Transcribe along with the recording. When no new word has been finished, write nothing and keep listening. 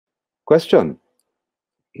Question,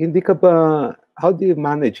 how do you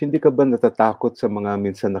manage? Hindi ka ba natatakot sa mga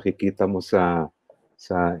minsan nakikita mo sa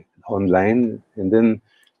online? And then,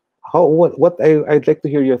 I'd like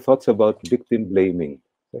to hear your thoughts about victim blaming.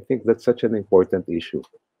 I think that's such an important issue.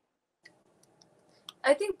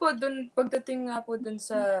 I think po pagdating nga po dun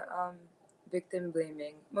sa victim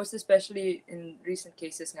blaming, most especially in recent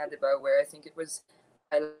cases nga, diba, where I think it was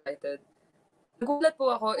highlighted. Nagulat po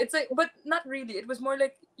ako. It's like, but not really. It was more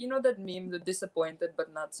like, you know that meme, the disappointed but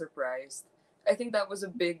not surprised. I think that was a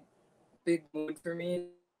big mood for me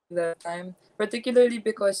that time. Particularly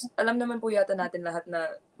because alam naman po yata natin lahat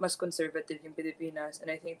na mas conservative yung Pilipinas, and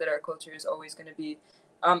I think that our culture is always going to be,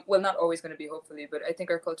 well, not always going to be, hopefully, but I think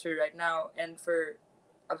our culture right now, and for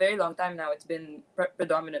a very long time now, it's been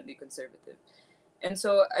predominantly conservative. And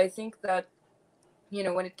so I think that, you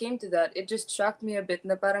know, when it came to that, it just shocked me a bit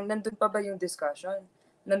na parang nandun pa ba yung discussion?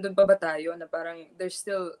 Nandun pa ba tayo na parang there's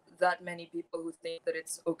still that many people who think that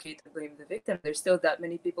it's okay to blame the victim. There's still that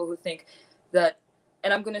many people who think that,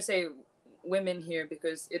 and I'm going to say women here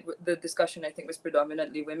because the discussion I think was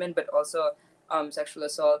predominantly women, but also sexual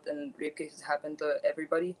assault and rape cases happen to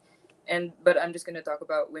everybody. But I'm just going to talk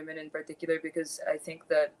about women in particular because I think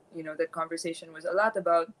that, you know, that conversation was a lot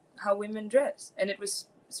about how women dress, and it was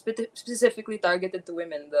specifically targeted to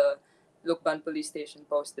women. The Lukban police station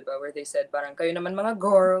post, diba, where they said parang kayo naman mga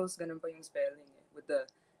girls, ganun pa yung spelling with the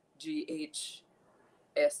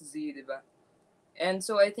GHSZ, diba? And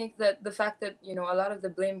so I think that the fact that, you know, a lot of the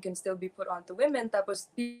blame can still be put onto women, tapos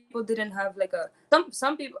people didn't have like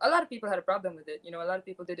some people, a lot of people had a problem with it. You know, a lot of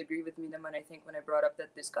people did agree with me naman, I think, when I brought up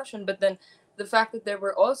that discussion. But then the fact that there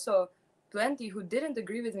were also plenty who didn't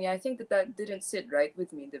agree with me, I think that didn't sit right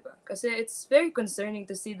with me, diba? Kasi it's very concerning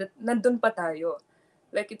to see that nandun pa tayo.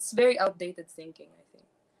 Like, it's very outdated thinking, I think.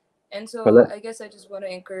 And so I guess I just want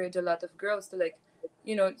to encourage a lot of girls to, like,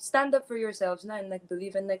 you know, stand up for yourselves na, and like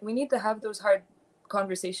believe in, like, we need to have those hard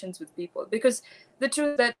conversations with people, because the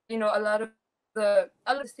truth that, you know, a lot of the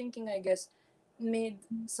thinking, I guess, made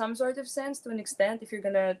some sort of sense to an extent if you're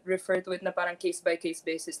gonna refer to it na parang case by case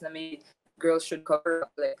basis na maybe girls should cover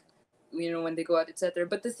up, like, you know, when they go out, etc.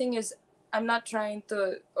 But the thing is, I'm not trying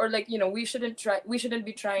to, or like, you know, we shouldn't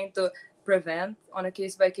be trying to prevent on a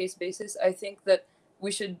case by case basis. I think that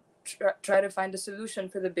we should try to find a solution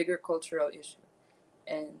for the bigger cultural issue.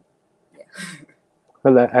 And yeah.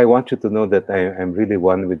 Well, I want you to know that I'm really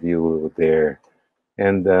one with you there.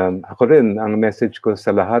 And ako rin, ang message ko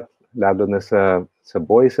sa lahat, lalo na sa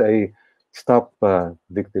boys, ay stop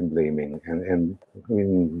victim blaming and I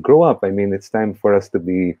mean, grow up. I mean, it's time for us to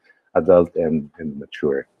be adult and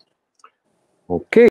mature. Okay.